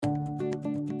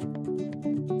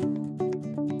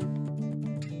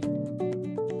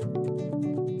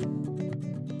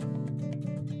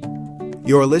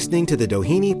You're listening to the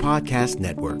Doheny Podcast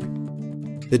Network.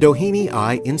 The Doheny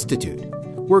Eye Institute,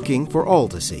 working for all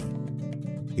to see.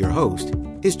 Your host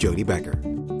is Jody Becker.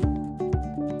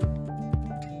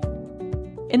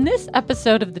 In this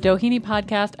episode of the Doheny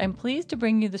Podcast, I'm pleased to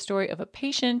bring you the story of a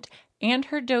patient and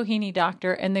her Doheny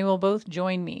doctor, and they will both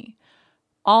join me.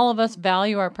 All of us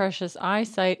value our precious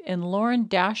eyesight, and Lauren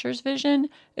Dascher's vision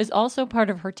is also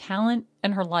part of her talent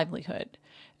and her livelihood.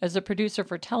 As a producer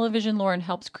for television, Lauren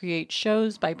helps create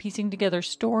shows by piecing together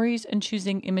stories and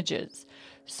choosing images.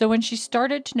 So when she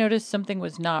started to notice something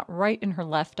was not right in her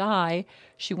left eye,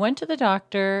 she went to the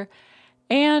doctor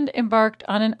and embarked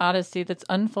on an odyssey that's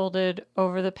unfolded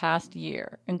over the past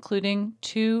year, including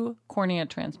 2 cornea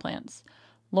transplants.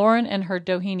 Lauren and her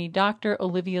Doheny doctor,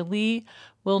 Olivia Lee,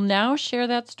 will now share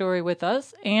that story with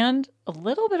us. And a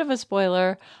little bit of a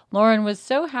spoiler, Lauren was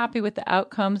so happy with the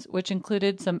outcomes, which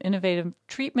included some innovative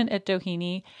treatment at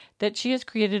Doheny, that she has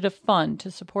created a fund to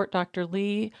support Dr.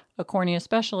 Lee, a cornea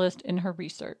specialist, in her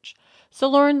research. So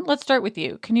Lauren, let's start with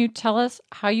you. Can you tell us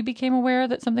how you became aware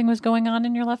that something was going on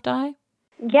in your left eye?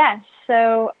 Yes.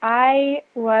 So I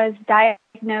was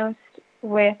diagnosed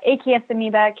with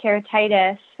acanthamoeba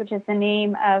keratitis, which is the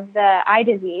name of the eye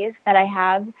disease that I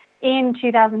have, in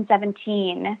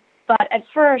 2017. But at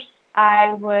first,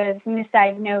 I was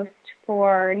misdiagnosed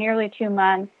for nearly 2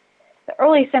 months. The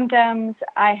early symptoms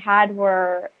I had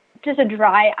were just a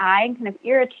dry eye and kind of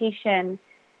irritation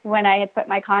when I had put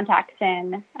my contacts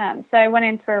in. So I went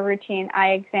in for a routine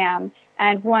eye exam.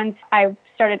 And once I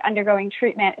started undergoing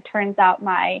treatment, it turns out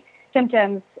my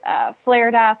symptoms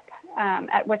flared up,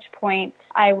 at which point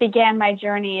I began my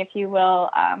journey, if you will,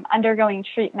 undergoing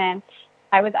treatment.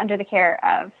 I was under the care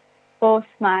of both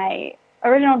my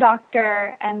original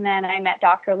doctor, and then I met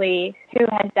Dr. Lee, who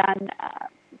had done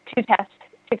 2 tests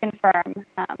to confirm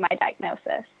my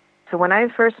diagnosis. So when I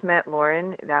first met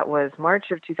Lauren, that was March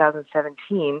of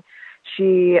 2017,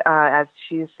 she, as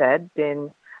she said,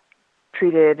 been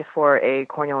treated for a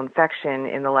corneal infection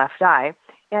in the left eye,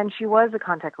 and she was a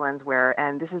contact lens wearer,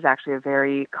 and this is actually a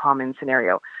very common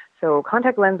scenario. So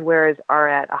contact lens wearers are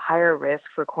at a higher risk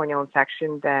for corneal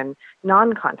infection than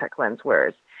non-contact lens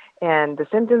wearers. And the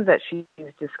symptoms that she's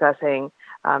discussing,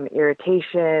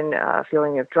 irritation,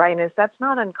 feeling of dryness, that's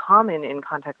not uncommon in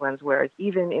contact lens wearers,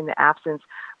 even in the absence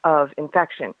of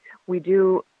infection. We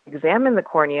do examine the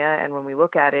cornea, and when we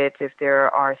look at it, if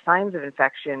there are signs of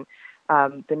infection,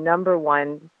 the number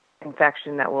one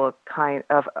infection that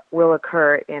will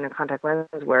occur in a contact lens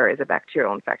wearer is a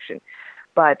bacterial infection,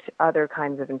 but other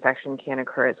kinds of infection can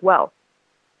occur as well.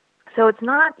 So it's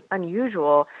not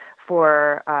unusual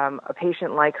for a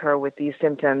patient like her with these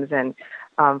symptoms and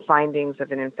findings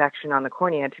of an infection on the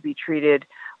cornea to be treated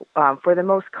for the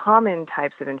most common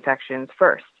types of infections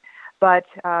first. But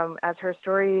as her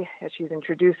story, as she's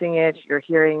introducing it, you're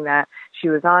hearing that she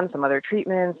was on some other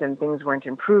treatments and things weren't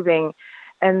improving.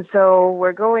 And so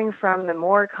we're going from the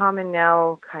more common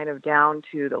now kind of down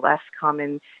to the less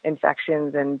common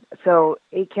infections. And so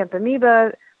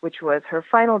acanthamoeba, which was her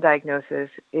final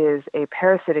diagnosis, is a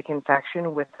parasitic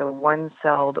infection with a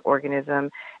one-celled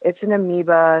organism. It's an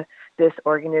amoeba. This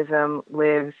organism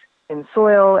lives in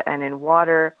soil and in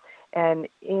water. And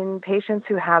in patients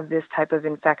who have this type of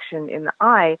infection in the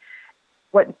eye,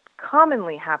 what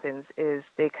commonly happens is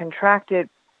they contract it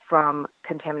from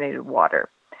contaminated water.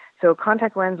 So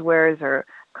contact lens wearers are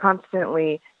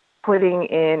constantly putting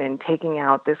in and taking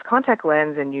out this contact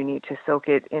lens, and you need to soak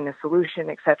it in a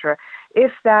solution, etc.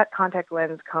 If that contact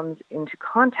lens comes into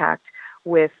contact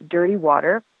with dirty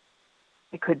water,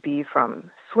 it could be from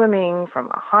swimming, from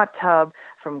a hot tub,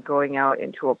 from going out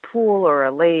into a pool or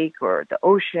a lake or the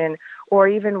ocean, or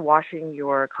even washing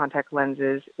your contact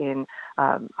lenses in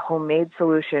homemade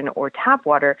solution or tap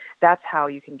water. That's how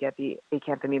you can get the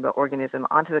acanthamoeba organism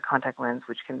onto the contact lens,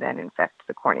 which can then infect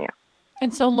the cornea.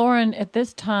 And so, Lauren, at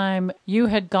this time, you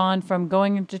had gone from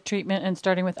going into treatment and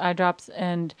starting with eye drops,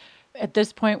 and at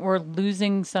this point, we're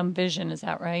losing some vision. Is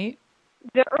that right?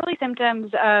 The early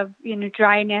symptoms of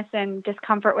dryness and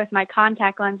discomfort with my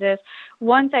contact lenses,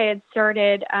 once I had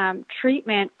started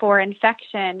treatment for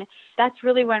infection, that's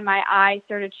really when my eye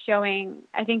started showing,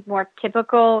 I think, more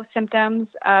typical symptoms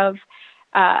of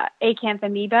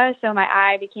acanthamoeba. So my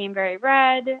eye became very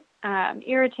red,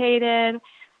 irritated,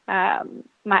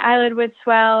 my eyelid would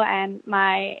swell, and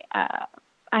I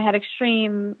had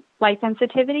extreme light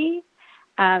sensitivity,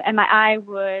 and my eye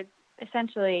would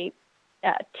essentially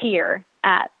tear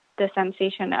at the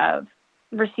sensation of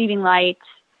receiving light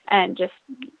and just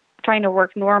trying to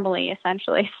work normally,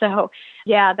 essentially. So,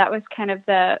 yeah, that was kind of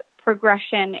the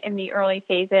progression in the early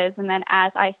phases. And then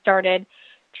as I started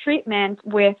treatment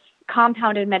with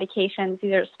compounded medications.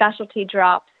 These are specialty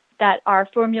drops that are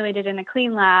formulated in a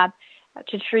clean lab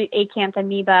to treat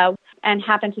acanthamoeba and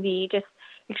happen to be just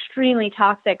extremely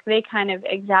toxic. They kind of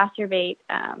exacerbate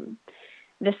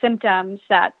the symptoms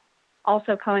that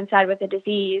also coincide with the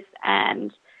disease,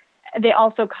 and they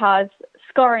also cause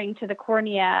scarring to the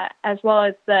cornea as well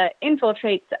as the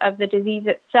infiltrates of the disease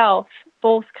itself.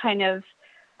 Both kind of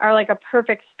are like a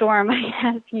perfect storm,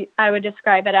 I guess I would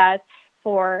describe it as,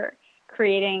 for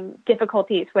creating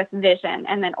difficulties with vision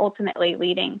and then ultimately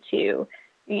leading to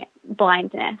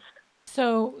blindness.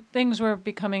 So things were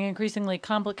becoming increasingly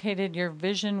complicated. Your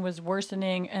vision was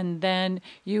worsening, and then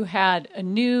you had a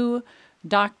new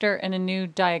doctor and a new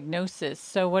diagnosis.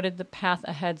 So what did the path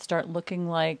ahead start looking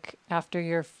like after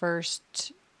your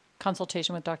first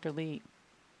consultation with Dr. Lee?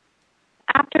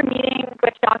 After meeting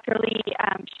with Dr. Lee,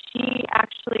 she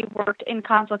actually worked in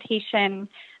consultation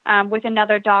with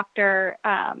another doctor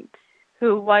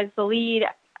who was the lead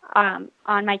on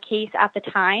my case at the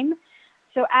time.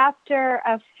 So after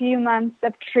a few months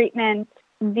of treatment,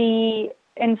 the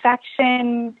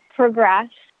infection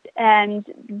progressed,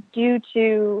 and due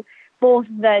to both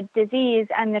the disease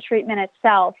and the treatment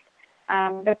itself,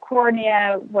 the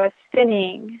cornea was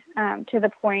thinning to the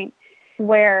point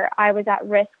where I was at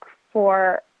risk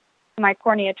for my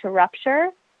cornea to rupture,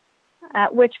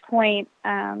 at which point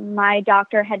my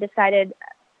doctor had decided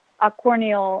a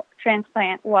corneal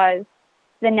transplant was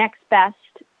the next best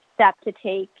step to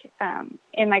take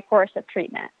in my course of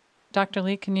treatment. Dr.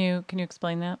 Lee, can you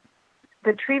explain that?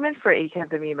 The treatment for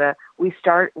acanthamoeba, we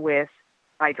start with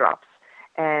eye drops.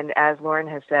 And as Lauren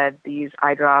has said, these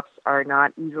eye drops are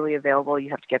not easily available. You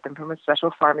have to get them from a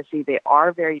special pharmacy. They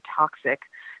are very toxic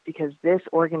because this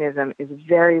organism is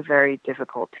very, very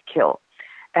difficult to kill.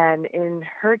 And in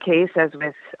her case, as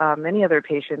with many other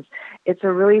patients, it's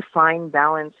a really fine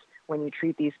balance when you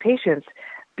treat these patients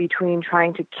between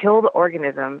trying to kill the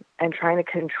organism and trying to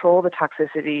control the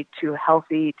toxicity to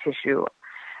healthy tissue.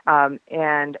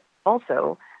 And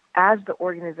also, as the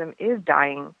organism is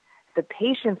dying, the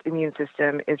patient's immune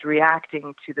system is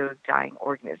reacting to those dying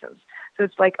organisms. So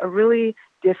it's like a really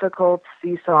difficult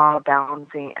seesaw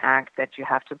balancing act that you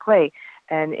have to play.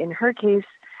 And in her case,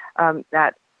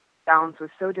 that balance was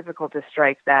so difficult to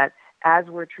strike that as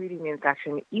we're treating the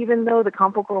infection, even though the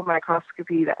confocal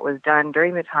microscopy that was done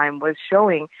during the time was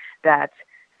showing that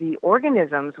the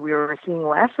organisms, we were seeing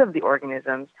less of the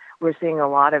organisms, we're seeing a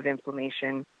lot of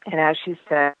inflammation. And as she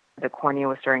said, the cornea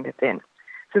was starting to thin.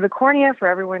 So the cornea, for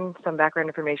everyone, some background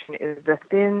information, is the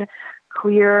thin,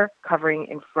 clear covering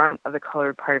in front of the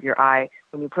colored part of your eye.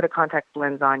 When you put a contact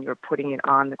lens on, you're putting it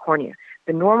on the cornea.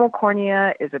 The normal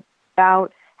cornea is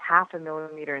about 0.5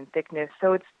 millimeter in thickness,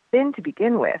 so it's thin to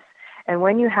begin with. And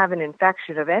when you have an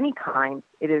infection of any kind,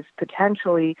 it is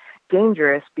potentially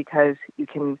dangerous because you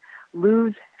can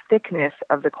lose thickness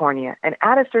of the cornea. And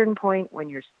at a certain point, when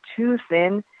you're too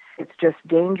thin, it's just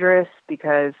dangerous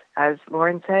because, as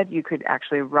Lauren said, you could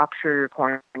actually rupture your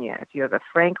cornea. If you have a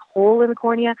frank hole in the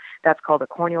cornea, that's called a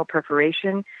corneal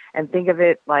perforation. And think of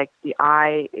it like the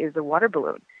eye is a water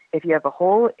balloon. If you have a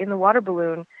hole in the water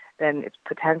balloon, then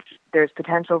there's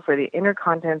potential for the inner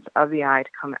contents of the eye to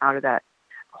come out of that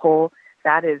hole.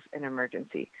 That is an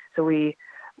emergency. So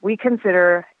we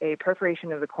consider a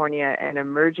perforation of the cornea an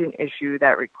emergent issue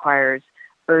that requires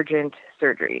urgent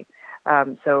surgery.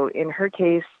 So in her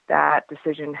case, that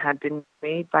decision had been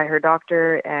made by her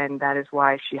doctor, and that is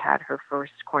why she had her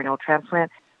first corneal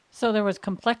transplant. So there was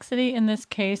complexity in this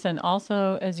case, and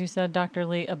also, as you said, Dr.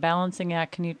 Lee, a balancing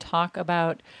act. Can you talk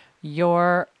about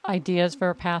your ideas for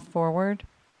a path forward?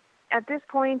 At this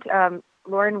point,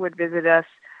 Lauren would visit us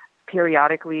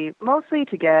periodically, mostly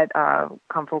to get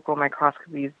confocal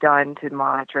microscopies done to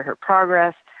monitor her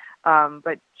progress.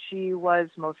 But she was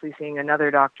mostly seeing another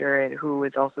doctor who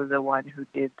was also the one who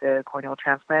did the corneal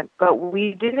transplant. But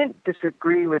we didn't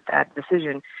disagree with that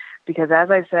decision because,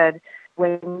 as I said,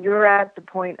 when you're at the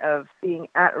point of being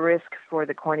at risk for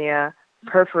the cornea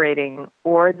perforating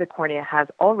or the cornea has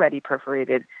already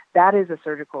perforated, that is a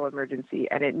surgical emergency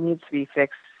and it needs to be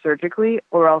fixed surgically,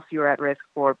 or else you're at risk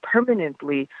for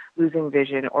permanently losing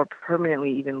vision or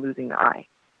permanently even losing the eye.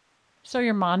 So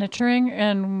you're monitoring,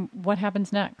 and what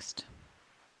happens next?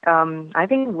 I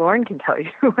think Lauren can tell you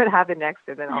what happened next,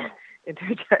 and then I'll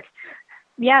interject.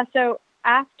 Yeah, so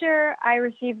after I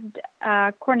received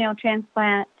a corneal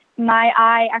transplant, my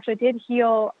eye actually did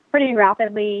heal pretty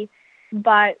rapidly,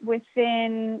 but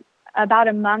within about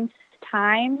a month's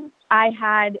time, I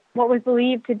had what was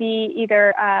believed to be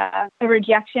either a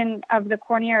rejection of the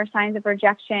cornea or signs of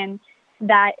rejection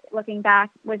that, looking back,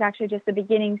 was actually just the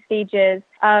beginning stages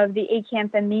of the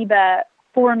acanthamoeba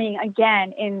forming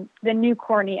again in the new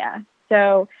cornea.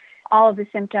 so all of the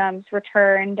symptoms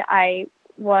returned. I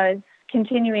was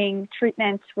continuing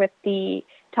treatments with the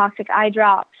toxic eye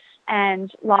drops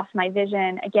and lost my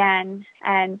vision again.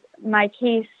 And my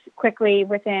case quickly,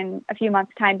 within a few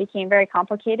months' time, became very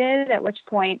complicated, at which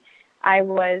point I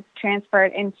was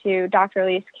transferred into Dr.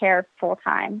 Lee's care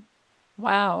full-time.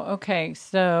 Wow. Okay.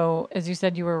 So as you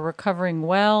said, you were recovering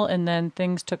well, and then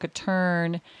things took a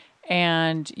turn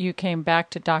and you came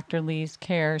back to Dr. Lee's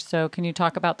care. So can you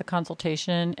talk about the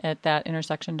consultation at that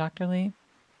intersection, Dr. Lee?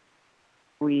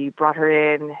 We brought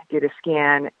her in, did a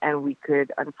scan, and we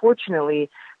could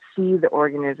unfortunately see the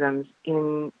organisms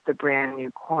in the brand new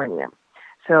cornea.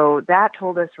 So that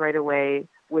told us right away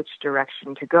which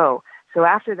direction to go. So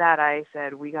after that, I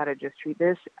said, we got to just treat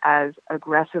this as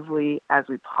aggressively as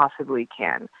we possibly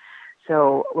can.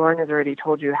 So Lauren has already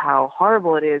told you how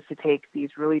horrible it is to take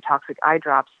these really toxic eye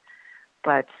drops,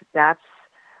 but that's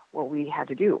what we had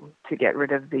to do to get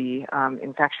rid of the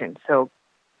infection. So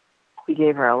we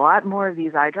gave her a lot more of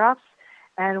these eye drops,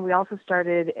 and we also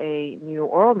started a new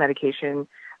oral medication.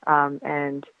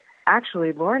 And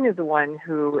actually, Lauren is the one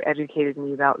who educated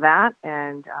me about that.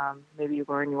 And maybe,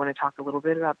 Lauren, you want to talk a little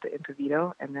bit about the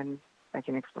Impavito, and then I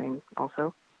can explain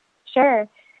also. Sure.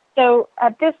 So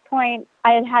at this point,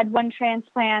 I had had one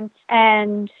transplant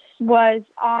and was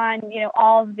on,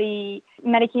 all of the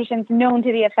medications known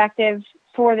to be effective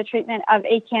for the treatment of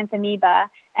acanthamoeba.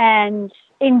 And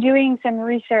in doing some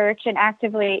research and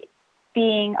actively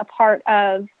being a part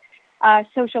of a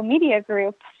social media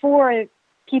group for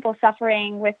people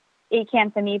suffering with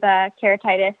acanthamoeba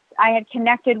keratitis, I had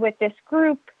connected with this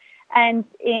group, and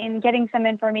in getting some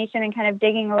information and kind of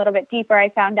digging a little bit deeper, I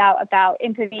found out about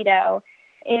Impavito.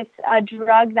 It's a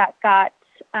drug that got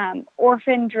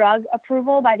orphan drug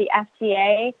approval by the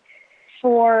FDA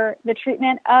for the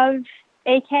treatment of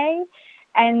AK.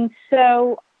 And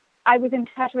so I was in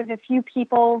touch with a few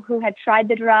people who had tried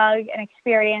the drug and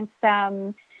experienced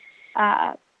some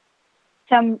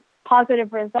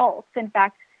positive results. In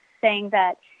fact, saying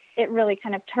that it really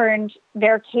kind of turned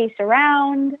their case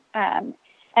around. And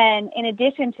in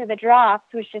addition to the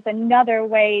drops, was just another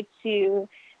way to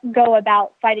go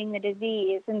about fighting the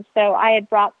disease. And so I had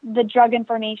brought the drug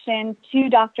information to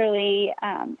Dr. Lee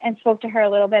and spoke to her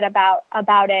a little bit about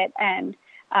it. And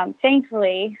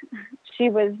thankfully,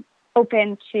 she was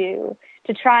open to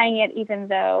trying it, even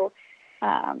though,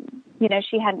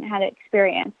 she hadn't had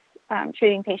experience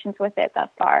treating patients with it thus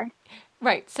far.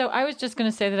 Right. So I was just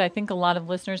going to say that I think a lot of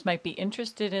listeners might be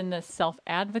interested in the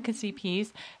self-advocacy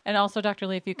piece. And also, Dr.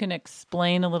 Lee, if you can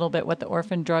explain a little bit what the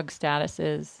orphan drug status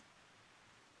is.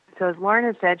 So as Lauren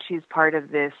has said, she's part of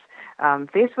this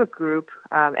Facebook group.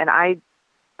 And I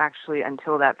actually,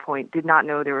 until that point, did not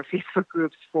know there were Facebook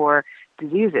groups for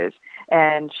diseases.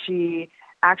 And she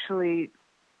actually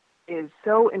is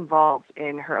so involved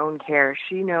in her own care.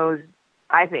 She knows,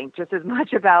 I think, just as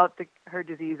much about her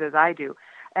disease as I do.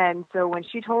 And so when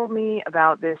she told me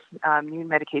about this new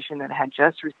medication that had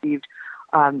just received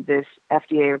this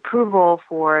FDA approval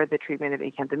for the treatment of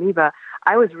acanthamoeba,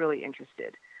 I was really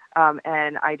interested.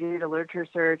 And I did a literature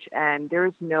search, and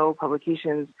there's no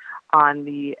publications on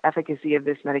the efficacy of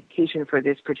this medication for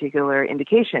this particular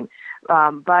indication.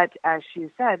 But as she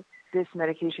said, this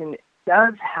medication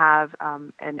does have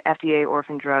an FDA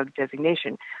orphan drug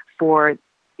designation for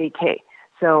AK.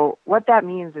 So what that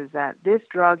means is that this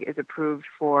drug is approved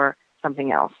for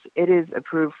something else. It is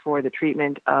approved for the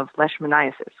treatment of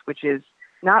leishmaniasis, which is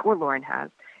not what Lauren has.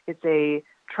 It's a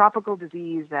tropical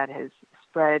disease that has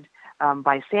spread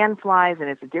by sandflies,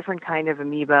 and it's a different kind of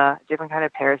amoeba, different kind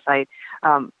of parasite,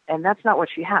 and that's not what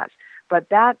she has. But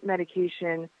that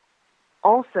medication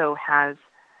also has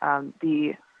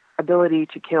the ability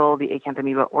to kill the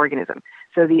acanthamoeba organism.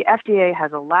 So the FDA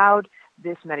has allowed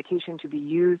this medication to be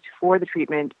used for the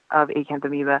treatment of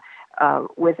acanthamoeba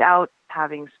without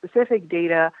having specific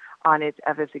data on its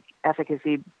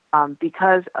efficacy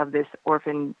because of the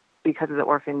Orphan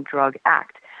Drug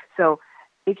Act. So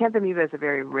acanthamoeba is a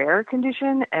very rare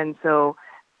condition, and so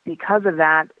because of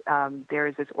that, there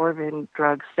is this orphan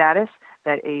drug status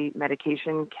that a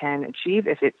medication can achieve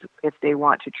if they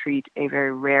want to treat a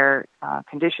very rare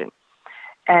condition.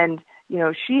 And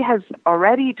she has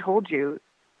already told you.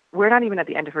 We're not even at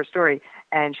the end of her story,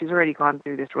 and she's already gone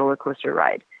through this roller coaster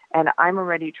ride. And I'm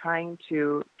already trying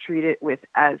to treat it with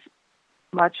as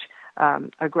much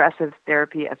aggressive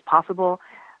therapy as possible.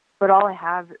 But all I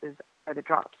have are the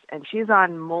drops. And she's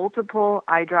on multiple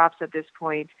eye drops at this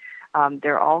point.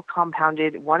 They're all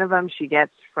compounded. One of them she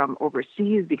gets from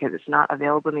overseas because it's not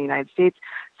available in the United States.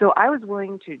 So I was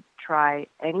willing to try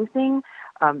anything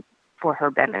for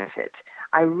her benefit.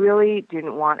 I really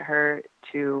didn't want her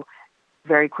to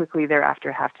very quickly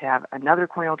thereafter have to have another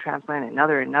corneal transplant,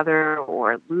 another,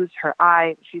 or lose her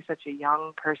eye. She's such a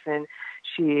young person.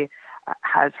 She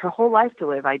has her whole life to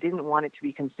live. I didn't want it to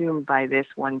be consumed by this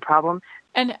one problem.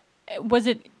 And was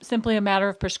it simply a matter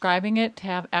of prescribing it to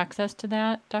have access to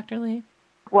that, Dr. Lee?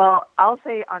 Well, I'll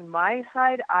say on my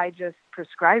side, I just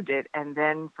prescribed it. And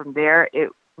then from there, it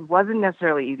wasn't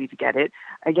necessarily easy to get it.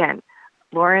 Again,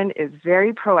 Lauren is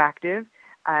very proactive,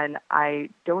 and I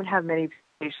don't have many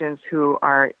patients who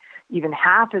are even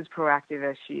half as proactive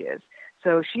as she is.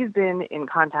 So she's been in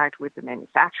contact with the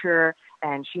manufacturer,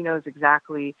 and she knows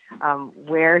exactly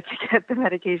where to get the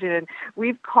medication. And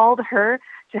we've called her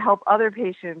to help other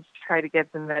patients try to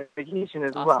get the medication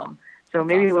as well. So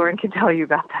maybe awesome. Lauren can tell you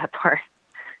about that part.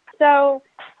 So,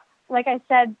 like I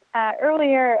said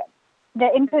earlier, the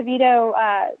Impavito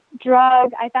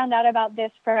drug, I found out about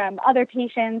this from other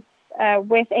patients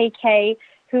with AK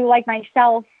who, like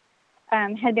myself,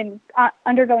 had been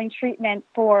undergoing treatment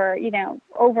for,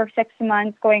 over 6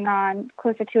 months, going on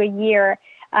closer to a year,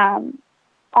 on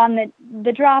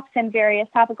the drops and various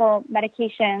topical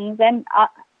medications and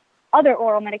other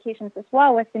oral medications as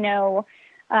well, with no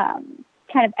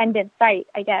kind of end in sight,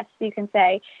 I guess you can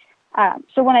say.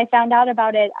 So when I found out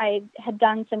about it, I had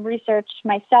done some research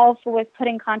myself, was put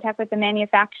in contact with the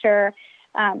manufacturer,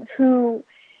 who,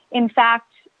 in fact,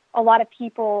 a lot of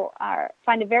people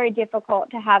find it very difficult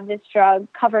to have this drug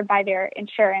covered by their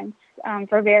insurance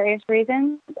for various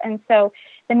reasons. And so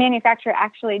the manufacturer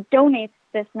actually donates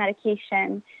this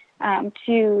medication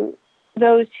to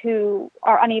those who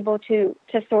are unable to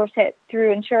source it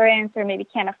through insurance or maybe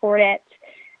can't afford it.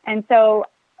 And so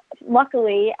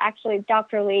luckily, actually,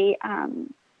 Dr. Lee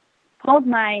called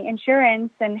my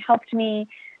insurance and helped me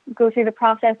go through the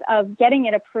process of getting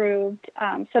it approved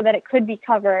so that it could be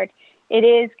covered. It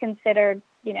is considered,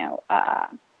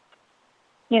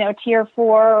 tier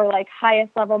 4 or like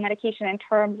highest level medication in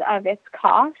terms of its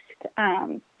cost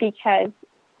because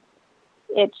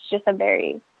it's just a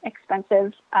very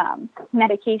expensive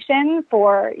medication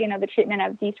for, the treatment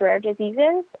of these rare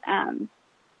diseases.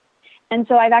 And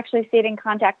so I've actually stayed in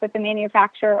contact with the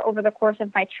manufacturer over the course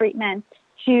of my treatment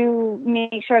to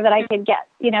make sure that I could get,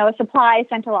 a supply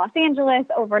sent to Los Angeles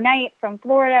overnight from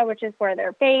Florida, which is where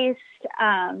they're based.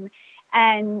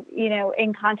 And,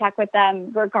 in contact with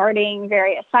them regarding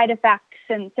various side effects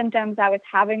and symptoms I was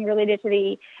having related to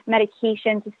the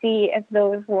medication to see if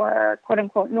those were quote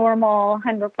unquote normal,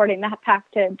 and reporting that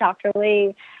back to Dr.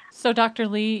 Lee. So Dr.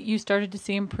 Lee, you started to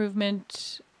see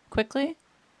improvement quickly?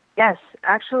 Yes,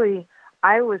 actually,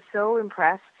 I was so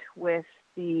impressed with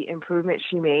the improvement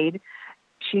she made.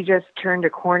 She just turned a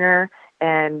corner,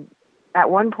 and at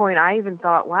one point I even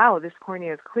thought, wow, this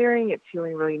cornea is clearing, it's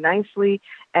healing really nicely,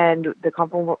 and the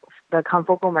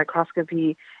confocal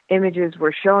microscopy images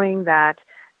were showing that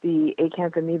the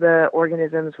acanthamoeba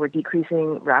organisms were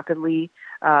decreasing rapidly,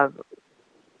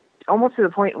 almost to the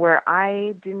point where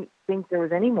I didn't think there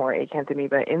was any more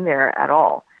acanthamoeba in there at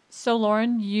all. So,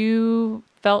 Lauren, you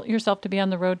felt yourself to be on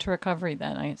the road to recovery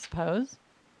then, I suppose?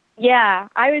 Yeah,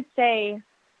 I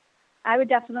would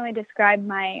definitely describe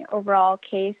my overall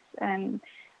case and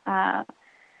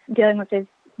dealing with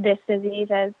this disease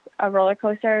as a roller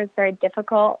coaster. It's very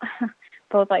difficult,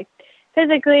 both like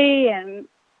physically and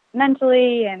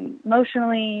mentally and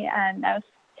emotionally.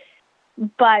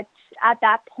 But at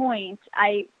that point,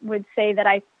 I would say that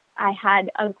I had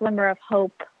a glimmer of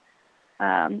hope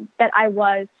that I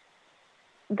was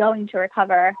going to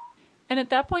recover. And at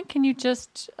that point, can you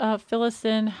just fill us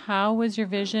in? How was your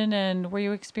vision, and were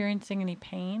you experiencing any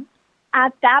pain?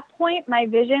 At that point, my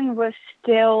vision was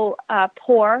still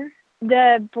poor.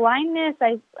 The blindness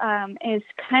is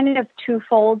kind of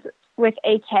twofold with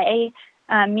AK,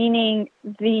 meaning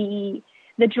the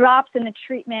drops and the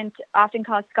treatment often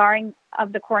cause scarring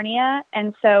of the cornea,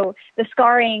 and so the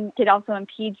scarring could also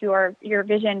impede your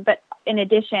vision. But in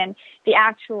addition, the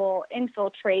actual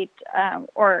infiltrate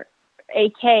or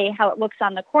AK, how it looks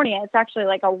on the cornea, it's actually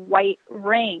like a white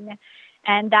ring,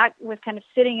 and that was kind of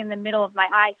sitting in the middle of my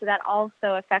eye, so that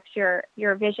also affects your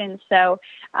vision. So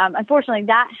unfortunately,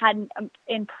 that hadn't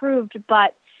improved,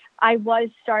 but I was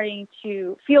starting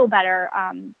to feel better.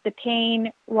 The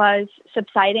pain was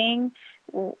subsiding,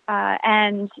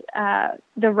 and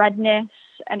the redness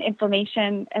and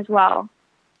inflammation as well.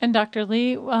 And Dr.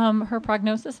 Lee, her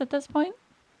prognosis at this point?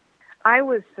 I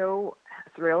was so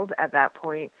thrilled at that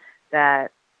point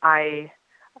that I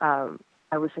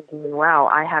was thinking, wow,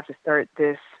 I have to start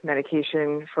this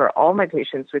medication for all my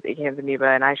patients with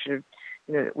acanthamoeba,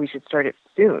 and we should start it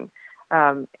soon.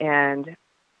 And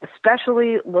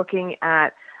especially looking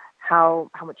at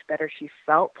how much better she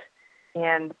felt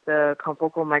and the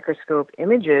confocal microscope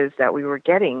images that we were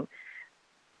getting,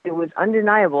 it was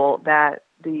undeniable that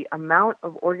the amount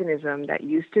of organism that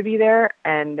used to be there,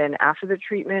 and then after the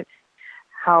treatment,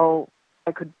 how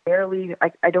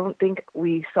I don't think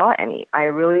we saw any. I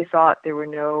really thought there were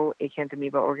no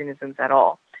acanthamoeba organisms at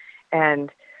all.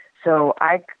 And so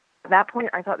at that point,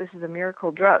 I thought this is a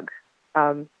miracle drug.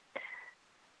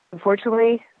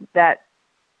 Unfortunately, that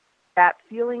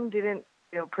feeling didn't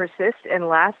persist and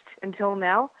last until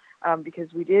now,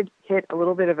 because we did hit a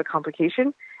little bit of a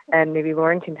complication, and maybe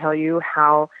Lauren can tell you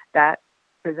how that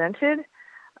presented.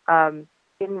 In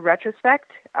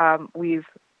retrospect,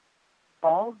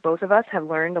 both of us have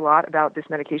learned a lot about this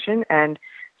medication, and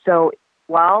so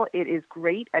while it is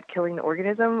great at killing the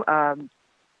organism,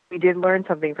 we did learn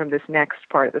something from this next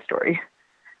part of the story.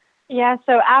 Yeah,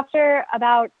 so after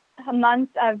about a month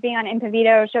of being on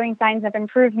Impavito, showing signs of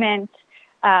improvement,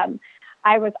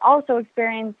 I was also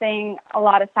experiencing a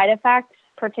lot of side effects,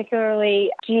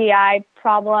 particularly GI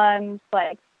problems,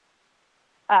 like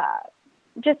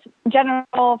just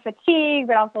general fatigue,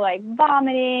 but also like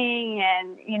vomiting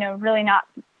and, really not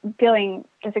feeling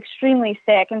just extremely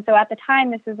sick. And so at the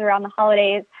time, this was around the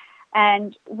holidays,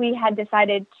 and we had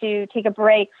decided to take a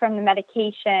break from the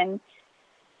medication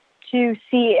to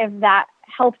see if that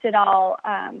helped at all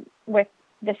with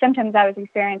the symptoms I was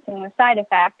experiencing with side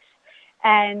effects.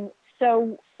 And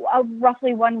so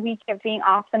roughly 1 week of being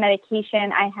off the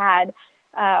medication, I had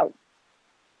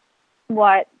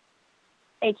what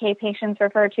AK patients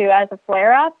refer to as a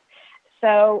flare-up.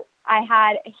 So I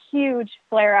had a huge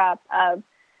flare-up of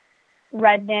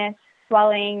redness,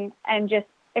 swelling, and just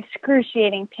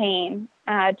excruciating pain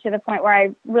to the point where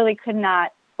I really could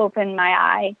not open my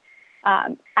eye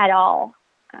at all.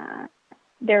 I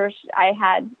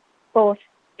had both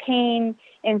pain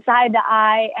inside the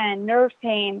eye and nerve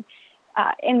pain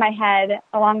in my head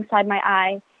alongside my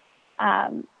eye.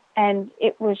 And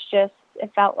it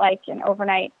felt like an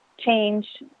overnight change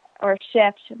or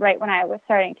shift right when I was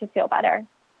starting to feel better.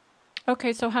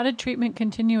 Okay, so how did treatment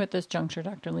continue at this juncture,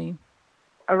 Dr. Lee?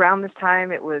 Around this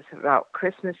time, it was about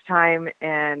Christmas time,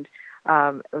 and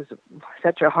it was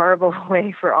such a horrible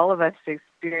way for all of us to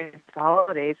experience the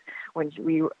holidays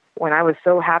when I was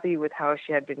so happy with how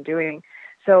she had been doing.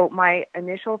 So my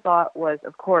initial thought was,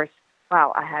 of course,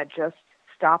 wow, I had just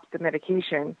stopped the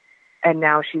medication, and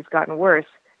now she's gotten worse.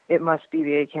 It must be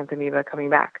the acanthamoeba coming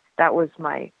back. That was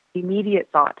my immediate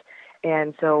thought.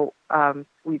 And so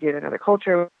we did another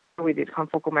culture. We did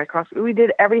confocal microscopy. We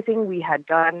did everything we had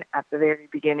done at the very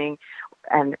beginning,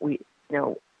 and we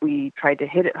tried to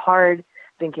hit it hard,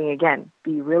 thinking, again,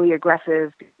 be really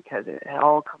aggressive because it had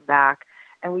all come back,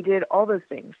 and we did all those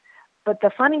things. But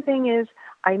the funny thing is,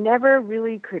 I never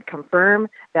really could confirm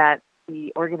that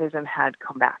the organism had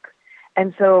come back.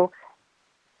 And so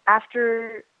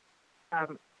after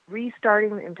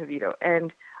restarting the Impavito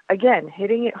and, again,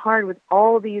 hitting it hard with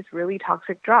all these really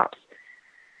toxic drops,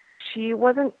 she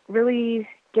wasn't really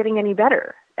getting any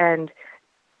better. And,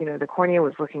 the cornea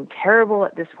was looking terrible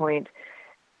at this point.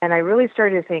 And I really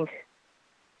started to think,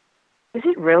 is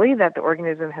it really that the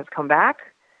organism has come back,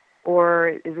 or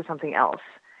is it something else?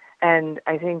 And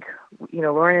I think,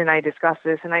 Lauren and I discussed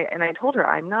this, and I told her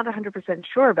I'm not 100%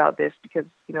 sure about this because,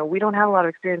 we don't have a lot of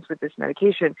experience with this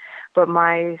medication. But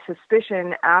my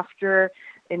suspicion after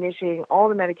initiating all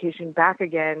the medication back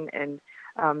again and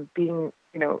being,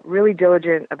 really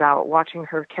diligent about watching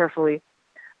her carefully,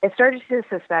 I started to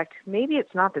suspect maybe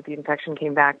it's not that the infection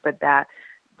came back, but that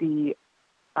the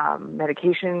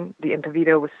medication, the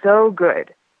Impavito, was so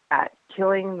good at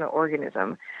killing the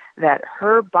organism that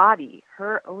her body,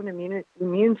 her own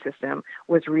immune system,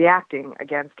 was reacting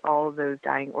against all of those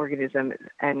dying organisms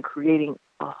and creating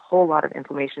a whole lot of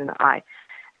inflammation in the eye.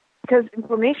 Because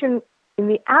inflammation, in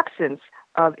the absence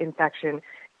of infection,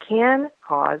 can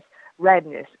cause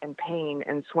redness and pain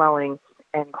and swelling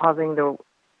and causing the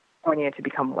cornea to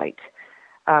become white.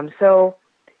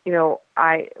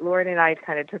 Lauren and I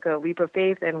kind of took a leap of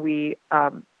faith, and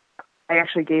I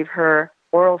actually gave her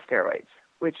oral steroids,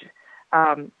 which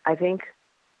I think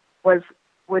would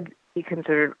be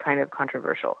considered kind of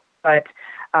controversial. But,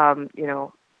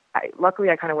 luckily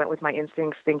I kind of went with my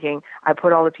instincts, thinking I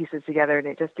put all the pieces together, and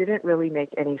it just didn't really make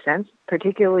any sense.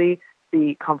 Particularly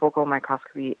the confocal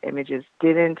microscopy images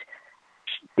didn't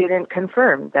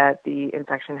confirm that the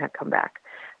infection had come back.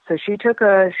 So she took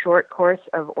a short course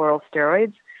of oral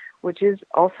steroids, which is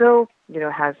also,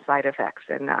 has side effects.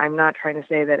 And I'm not trying to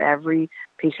say that every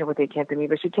patient with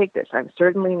acanthamoeba should take this. I'm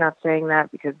certainly not saying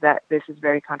that because this is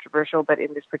very controversial. But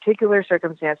in this particular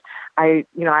circumstance, I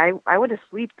went to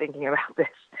sleep thinking about this.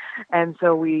 And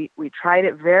so we tried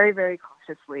it very, very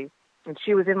cautiously. And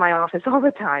she was in my office all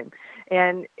the time.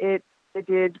 And it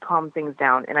did calm things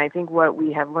down. And I think what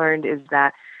we have learned is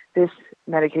that this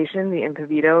medication, the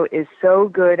Impovito, is so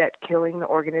good at killing the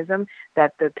organism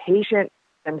that the patient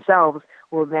themselves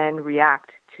will then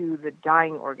react to the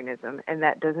dying organism. And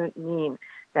that doesn't mean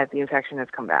that the infection has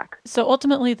come back. So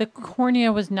ultimately, the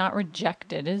cornea was not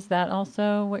rejected. Is that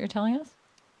also what you're telling us?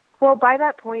 Well, by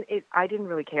that point, I didn't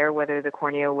really care whether the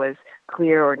cornea was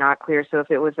clear or not clear. So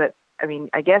if it was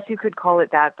I guess you could call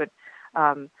it that, but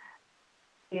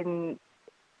in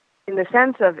the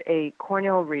sense of a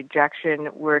corneal rejection,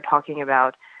 we're talking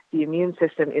about the immune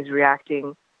system is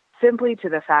reacting simply to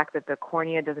the fact that the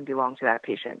cornea doesn't belong to that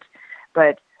patient.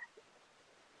 But,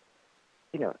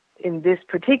 in this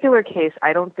particular case,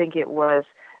 I don't think it was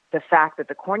the fact that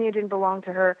the cornea didn't belong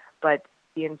to her, but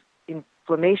the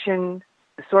inflammation,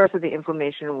 the source of the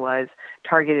inflammation was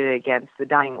targeted against the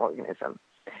dying organism.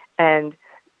 And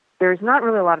there's not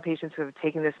really a lot of patients who have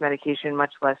taken this medication,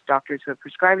 much less doctors who have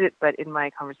prescribed it, but in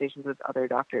my conversations with other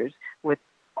doctors, with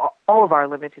all of our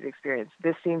limited experience,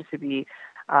 this seems to be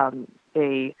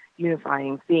a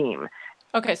unifying theme.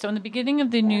 Okay, so in the beginning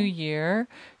of the new year,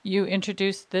 you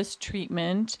introduced this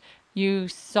treatment. You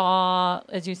saw,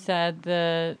 as you said,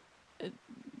 a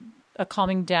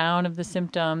calming down of the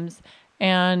symptoms.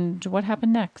 And what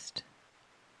happened next?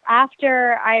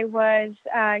 After I was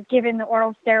given the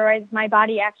oral steroids, my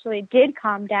body actually did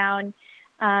calm down,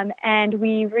 and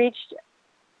we reached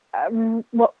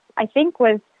what I think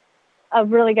was a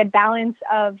really good balance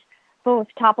of both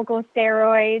topical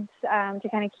steroids to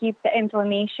kind of keep the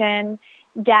inflammation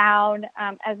down,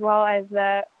 as well as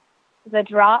the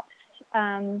drops,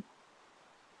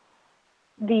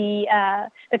 the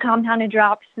compounded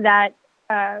drops that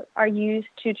are used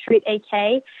to treat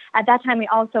AK. At that time, we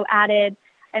also added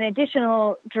an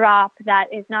additional drop that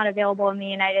is not available in the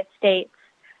United States,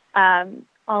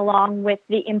 along with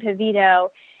the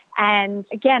Impovito. And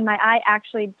again, my eye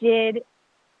actually did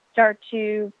start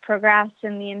to progress,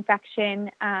 and the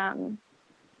infection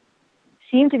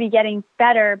seemed to be getting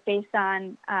better based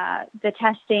on the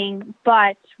testing.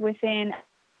 But within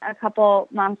a couple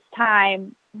months'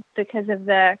 time, because of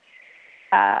the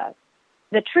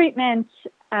treatment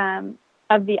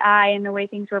of the eye and the way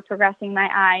things were progressing, my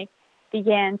eye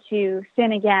began to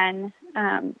thin again,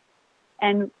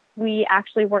 and we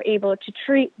actually were able to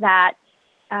treat that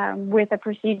with a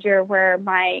procedure where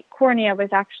my cornea was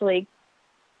actually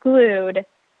glued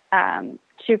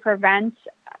to prevent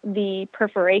the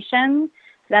perforation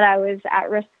that I was at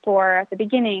risk for at the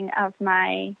beginning of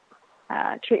my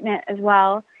treatment as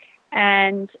well.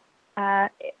 And my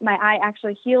eye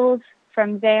actually healed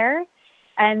from there.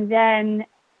 And then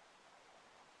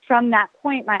from that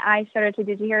point, my eye started to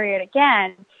deteriorate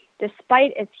again,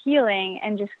 despite its healing,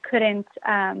 and just couldn't,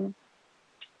 there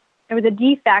was a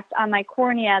defect on my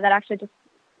cornea that actually just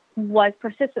was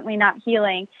persistently not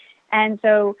healing. And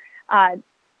so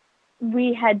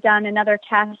we had done another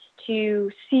test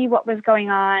to see what was going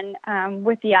on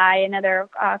with the eye, another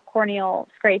corneal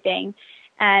scraping,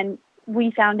 and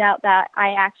we found out that I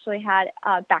actually had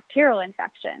a bacterial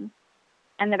infection.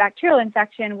 And the bacterial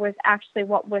infection was actually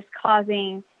what was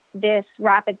causing this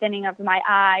rapid thinning of my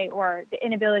eye, or the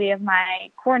inability of my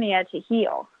cornea to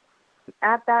heal.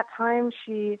 At that time,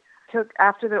 she took,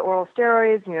 after the oral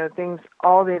steroids,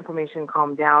 all the inflammation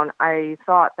calmed down. I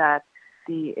thought that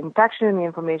the infection and the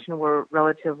inflammation were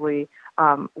relatively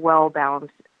well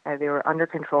balanced. They were under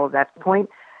control at that point,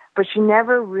 but she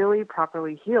never really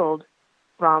properly healed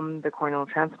from the corneal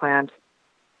transplant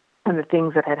and the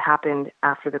things that had happened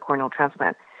after the corneal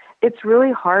transplant. It's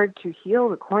really hard to heal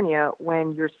the cornea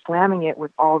when you're slamming it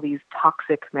with all these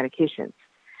toxic medications,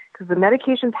 because the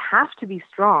medications have to be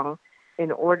strong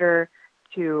in order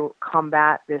to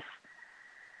combat this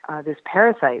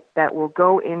parasite that will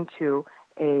go into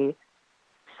a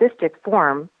cystic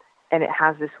form, and it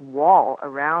has this wall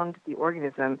around the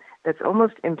organism that's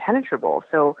almost impenetrable.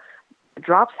 So the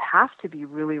drops have to be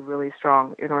really, really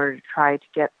strong in order to try to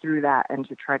get through that and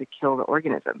to try to kill the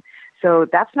organism. So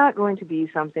that's not going to be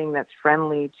something that's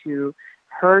friendly to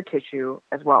her tissue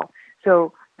as well.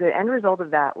 So the end result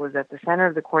of that was that the center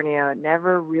of the cornea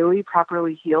never really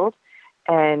properly healed.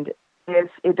 And if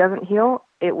it doesn't heal,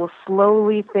 it will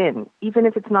slowly thin, even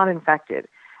if it's not infected.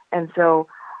 And so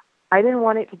I didn't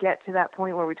want it to get to that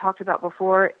point where we talked about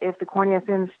before. If the cornea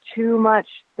thins too much,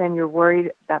 then you're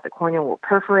worried that the cornea will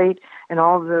perforate and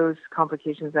all of those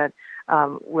complications that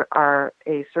are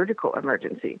a surgical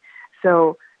emergency.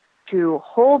 So to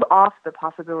hold off the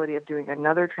possibility of doing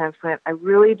another transplant, I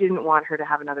really didn't want her to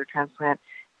have another transplant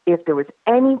if there was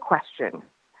any question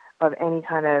of any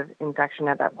kind of infection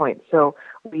at that point. So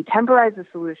we temporize the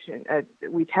solution.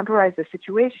 We temporize the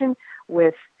situation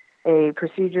with a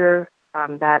procedure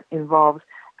that involves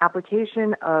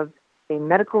application of a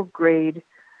medical grade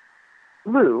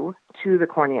glue to the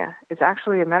cornea. It's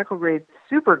actually a medical grade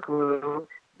super glue,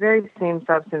 very same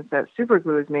substance that super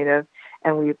glue is made of,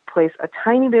 and we place a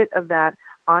tiny bit of that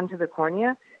onto the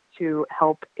cornea to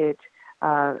help it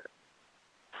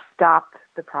stop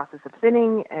the process of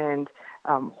thinning and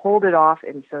hold it off,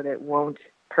 and so that it won't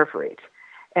perforate.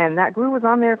 And that glue was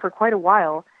on there for quite a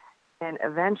while, and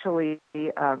eventually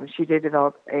she did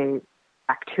develop a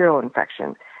bacterial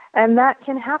infection. And that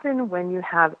can happen when you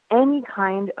have any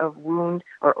kind of wound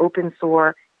or open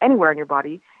sore anywhere in your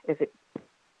body. If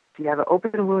you have an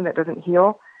open wound that doesn't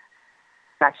heal,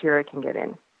 bacteria can get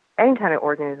in. Any kind of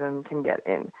organism can get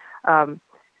in.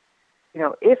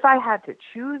 If I had to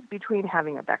choose between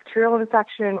having a bacterial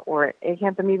infection or an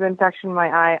acanthamoeba infection in my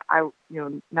eye,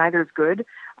 neither is good.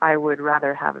 I would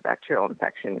rather have a bacterial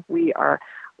infection. We are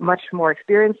much more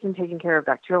experienced in taking care of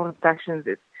bacterial infections.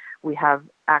 We have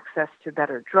access to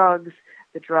better drugs.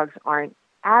 The drugs aren't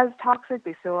as toxic.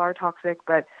 They still are toxic,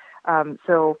 but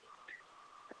so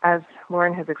as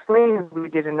Lauren has explained, we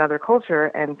did another culture,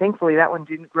 and thankfully that one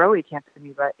didn't grow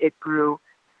acanthamoeba. It grew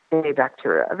a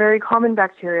bacteria, a very common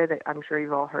bacteria that I'm sure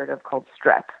you've all heard of called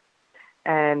strep.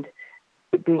 And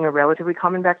it being a relatively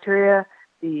common bacteria,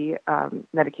 the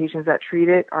medications that treat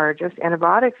it are just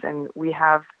antibiotics, and we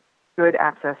have good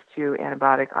access to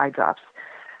antibiotic eye drops.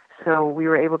 So we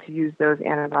were able to use those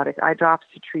antibiotic eye drops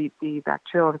to treat the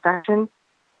bacterial infection.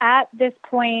 At this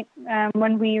point,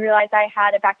 when we realized I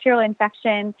had a bacterial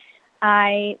infection,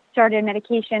 I started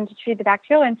medication to treat the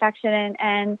bacterial infection,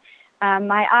 and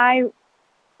my eye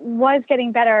was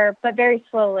getting better, but very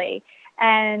slowly.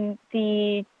 And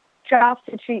the drops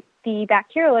to treat the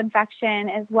bacterial infection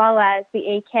as well as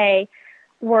the AK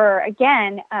were,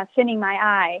 again, thinning my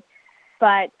eye.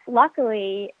 But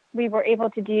luckily, we were able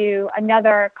to do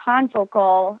another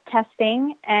confocal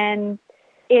testing, and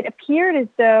it appeared as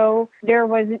though there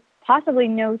was possibly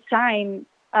no sign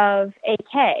of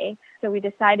AK. So we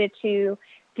decided to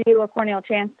do a corneal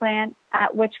transplant,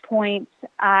 at which point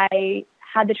I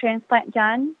had the transplant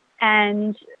done.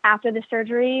 And after the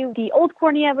surgery, the old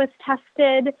cornea was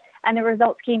tested, and the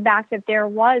results came back that there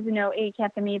was no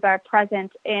acanthamoeba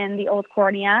present in the old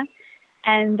cornea.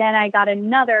 And then I got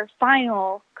another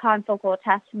final confocal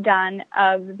test done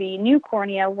of the new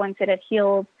cornea once it had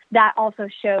healed. That also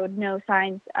showed no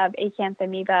signs of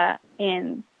acanthamoeba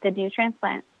in the new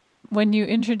transplant. When you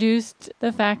introduced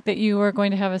the fact that you were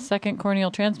going to have a second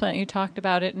corneal transplant, you talked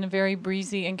about it in a very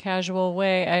breezy and casual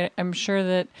way. I'm sure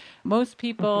that most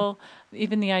people,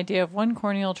 even the idea of one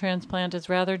corneal transplant is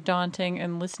rather daunting,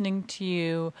 and listening to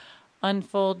you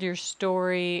unfold your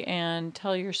story and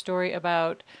tell your story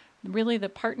about really the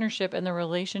partnership and the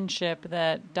relationship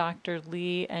that Dr.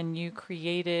 Lee and you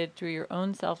created through your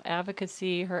own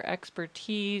self-advocacy, her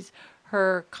expertise,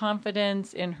 her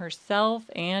confidence in herself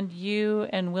and you,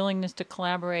 and willingness to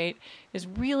collaborate is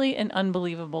really an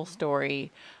unbelievable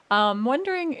story.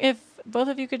 Wondering if both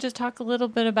of you could just talk a little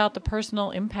bit about the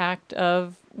personal impact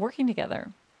of working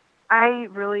together. I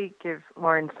really give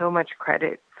Lauren so much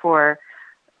credit for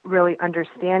really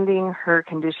understanding her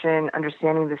condition,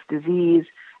 understanding this disease,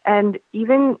 and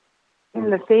even in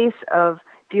the face of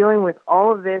dealing with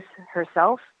all of this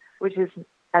herself, which is,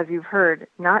 as you've heard,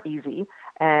 not easy.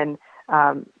 And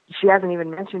she hasn't even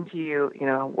mentioned to you,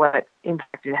 what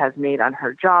impact it has made on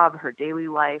her job, her daily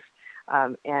life,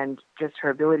 and just her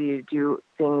ability to do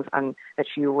things that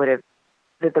she would have,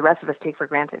 that the rest of us take for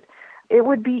granted. It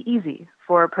would be easy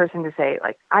for a person to say,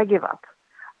 like, I give up.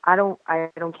 I don't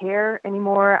care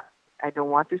anymore. I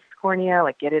don't want this cornea.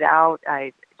 Like, get it out.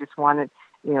 I just want to.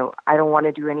 I don't want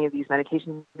to do any of these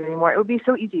medications anymore. It would be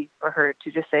so easy for her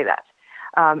to just say that.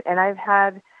 And I've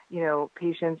had,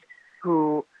 patients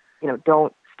who,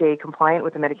 don't stay compliant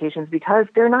with the medications because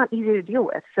they're not easy to deal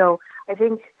with. So I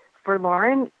think for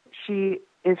Lauren, she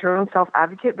is her own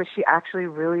self-advocate, but she actually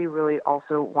really, really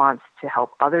also wants to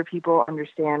help other people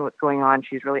understand what's going on.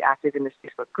 She's really active in this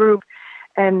Facebook group.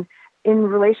 And in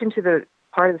relation to the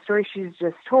part of the story she's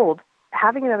just told,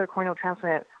 having another corneal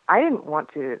transplant, I didn't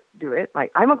want to do it.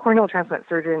 Like, I'm a corneal transplant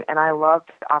surgeon and I love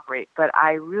to operate, but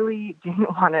I really didn't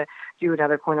want to do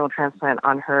another corneal transplant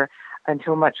on her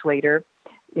until much later.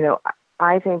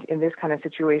 I think in this kind of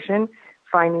situation,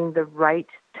 finding the right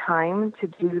time to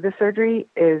do the surgery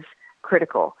is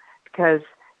critical, because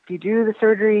if you do the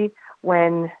surgery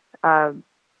when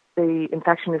the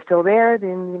infection is still there,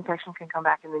 then the infection can come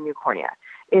back in the new cornea.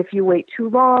 if you wait too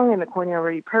long and the cornea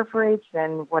already perforates,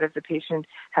 then what if the patient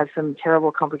has some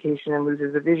terrible complication and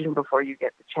loses the vision before you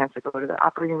get the chance to go to the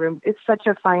operating room? It's such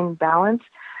a fine balance.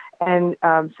 And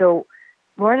so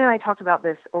Lauren and I talked about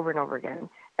this over and over again.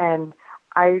 And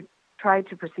I tried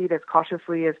to proceed as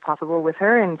cautiously as possible with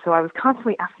her. And so I was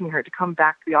constantly asking her to come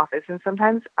back to the office. And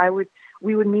sometimes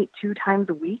we would meet 2 times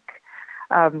a week.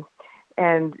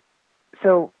 And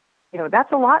so,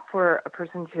 that's a lot for a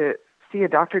person to see a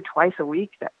doctor twice a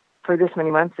week. That for this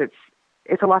many months,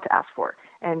 it's a lot to ask for.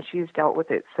 And she's dealt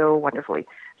with it so wonderfully.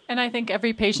 And I think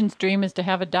every patient's dream is to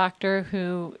have a doctor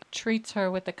who treats her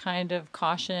with the kind of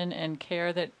caution and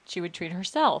care that she would treat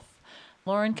herself.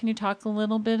 Lauren, can you talk a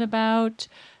little bit about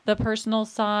the personal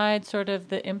side, sort of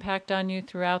the impact on you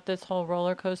throughout this whole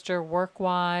roller coaster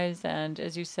work-wise and,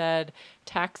 as you said,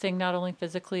 taxing not only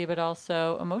physically but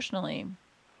also emotionally?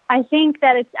 I think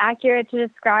that it's accurate to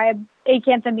describe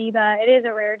acanthamoeba. It is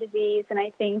a rare disease, and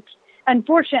I think,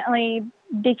 unfortunately,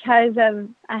 because of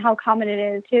how common it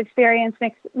is to experience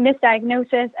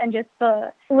misdiagnosis and just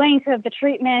the length of the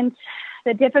treatment,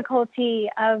 the difficulty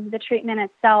of the treatment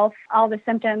itself, all the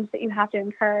symptoms that you have to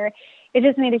incur, it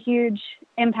just made a huge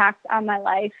impact on my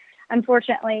life.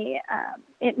 Unfortunately,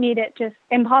 it made it just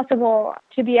impossible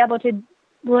to be able to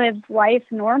live life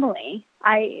normally.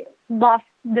 I lost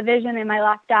the vision in my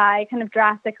left eye kind of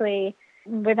drastically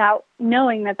without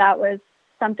knowing that that was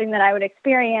something that I would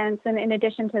experience. And in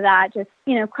addition to that, just,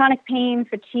 chronic pain,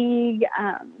 fatigue,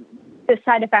 the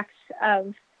side effects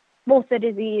of both the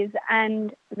disease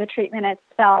and the treatment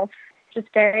itself, just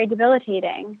very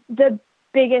debilitating. The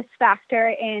biggest factor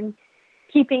in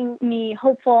keeping me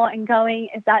hopeful and going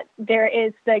is that there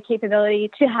is the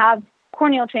capability to have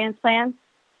corneal transplants,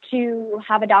 to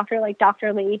have a doctor like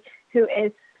Dr. Lee, who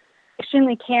is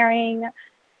extremely caring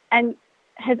and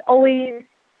has always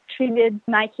treated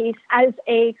my case as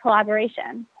a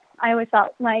collaboration. I always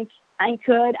felt like I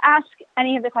could ask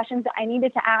any of the questions that I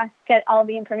needed to ask, get all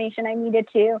the information I needed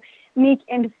to, make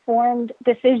informed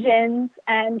decisions,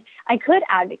 and I could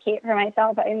advocate for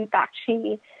myself. In fact,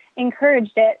 she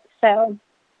encouraged it. So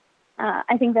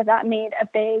I think that made a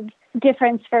big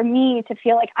difference for me to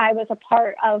feel like I was a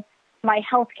part of my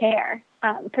health care,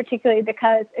 particularly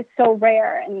because it's so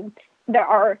rare and there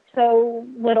are so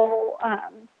little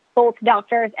both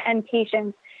doctors and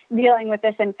patients dealing with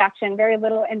this infection, very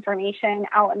little information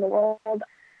out in the world.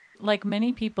 Like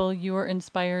many people, you were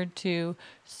inspired to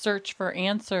search for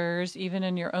answers, even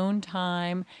in your own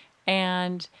time.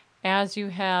 And as you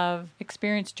have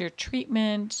experienced your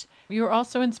treatment, you were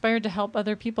also inspired to help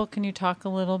other people. Can you talk a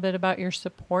little bit about your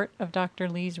support of Dr.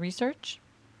 Lee's research?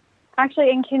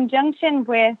 Actually, in conjunction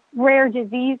with Rare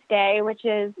Disease Day, which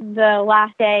is the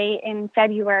last day in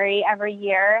February every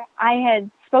year, I had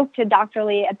spoke to Dr.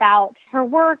 Lee about her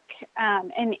work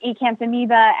in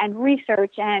acanthamoeba and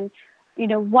research and,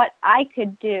 what I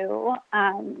could do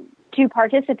to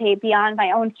participate beyond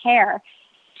my own care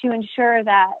to ensure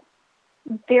that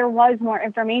there was more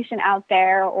information out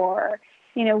there or,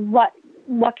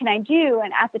 what can I do?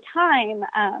 And at the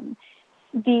time,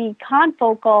 the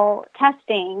confocal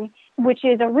testing, which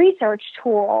is a research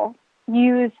tool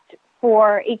used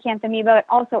for acanthamoeba, but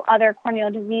also other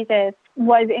corneal diseases,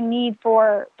 was in need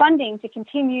for funding to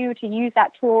continue to use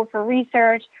that tool for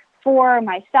research for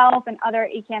myself and other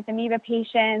acanthamoeba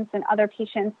patients and other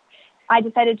patients. I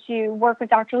decided to work with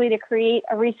Dr. Lee to create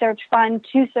a research fund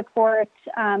to support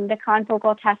the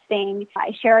confocal testing.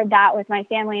 I shared that with my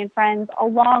family and friends,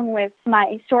 along with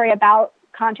my story about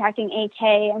contracting AK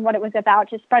and what it was about,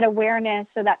 to spread awareness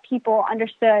so that people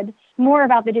understood more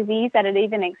about the disease, that it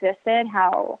even existed,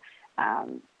 how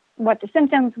what the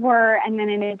symptoms were, and then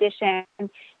in addition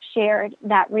shared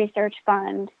that research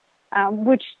fund,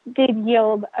 which did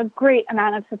yield a great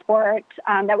amount of support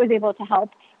that was able to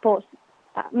help both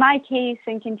my case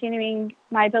and continuing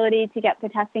my ability to get the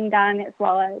testing done, as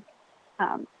well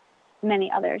as many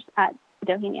others at the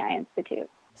Doheny Eye Institute.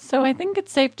 So I think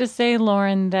it's safe to say,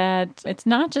 Lauren, that it's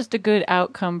not just a good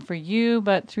outcome for you,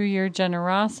 but through your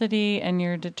generosity and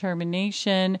your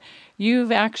determination,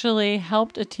 you've actually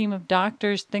helped a team of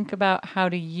doctors think about how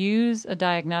to use a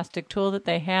diagnostic tool that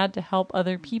they had to help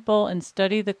other people and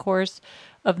study the course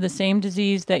of the same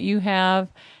disease that you have.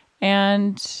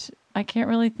 And I can't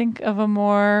really think of a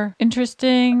more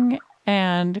interesting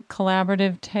and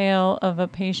collaborative tale of a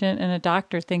patient and a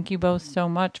doctor. Thank you both so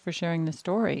much for sharing the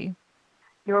story.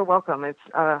 You're welcome. It's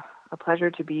a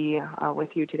pleasure to be with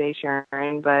you today,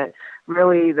 Sharon. But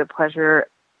really the pleasure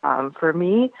for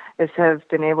me is to have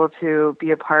been able to be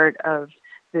a part of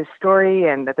this story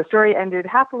and that the story ended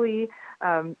happily.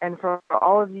 And for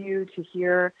all of you to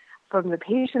hear from the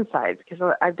patient side, because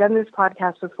I've done this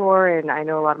podcast before and I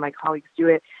know a lot of my colleagues do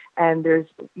it. And there's,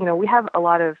 we have a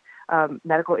lot of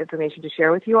medical information to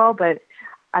share with you all, but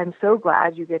I'm so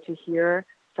glad you get to hear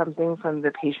something from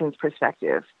the patient's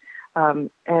perspective.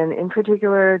 And in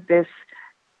particular, this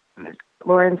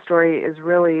Lauren's story is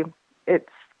really,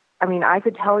 I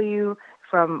could tell you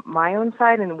from my own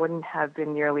side and it wouldn't have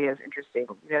been nearly as interesting.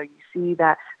 You see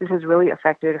that this has really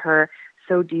affected her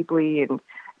so deeply, and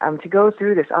to go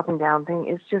through this up and down thing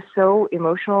is just so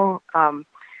emotional.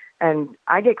 And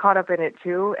I get caught up in it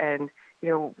too. And,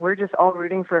 we're just all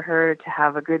rooting for her to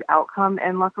have a good outcome.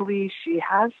 And luckily she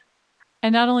has.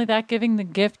 And not only that, giving the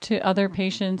gift to other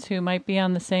patients who might be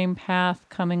on the same path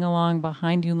coming along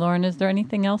behind you. Lauren, is there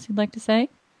anything else you'd like to say?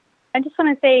 I just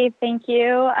want to say thank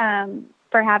you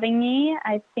for having me.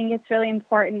 I think it's really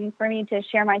important for me to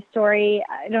share my story.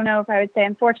 I don't know if I would say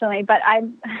unfortunately, but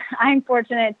I'm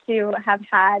fortunate to have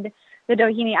had the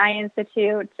Doheny Eye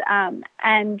Institute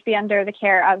and be under the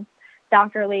care of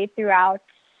Dr. Lee throughout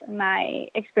my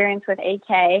experience with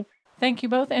AK. Thank you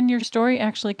both. And your story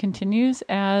actually continues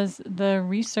as the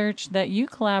research that you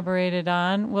collaborated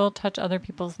on will touch other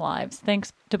people's lives.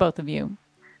 Thanks to both of you.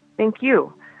 Thank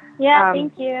you. Yeah,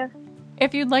 thank you.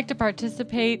 If you'd like to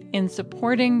participate in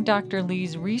supporting Dr.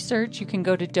 Lee's research, you can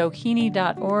go to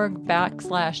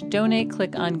doheny.org/donate,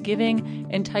 click on giving,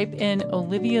 and type in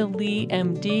Olivia Lee,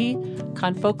 MD,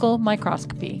 confocal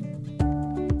microscopy.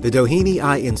 The Doheny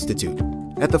Eye Institute,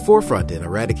 at the forefront in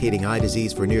eradicating eye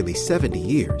disease for nearly 70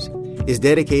 years, is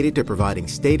dedicated to providing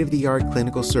state-of-the-art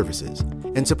clinical services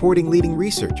and supporting leading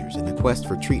researchers in the quest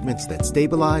for treatments that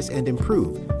stabilize and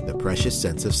improve the precious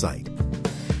sense of sight.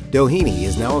 Doheny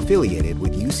is now affiliated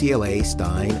with UCLA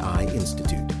Stein Eye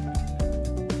Institute.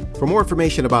 For more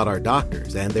information about our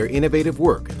doctors and their innovative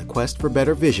work in the quest for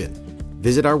better vision,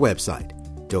 visit our website,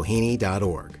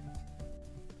 doheny.org.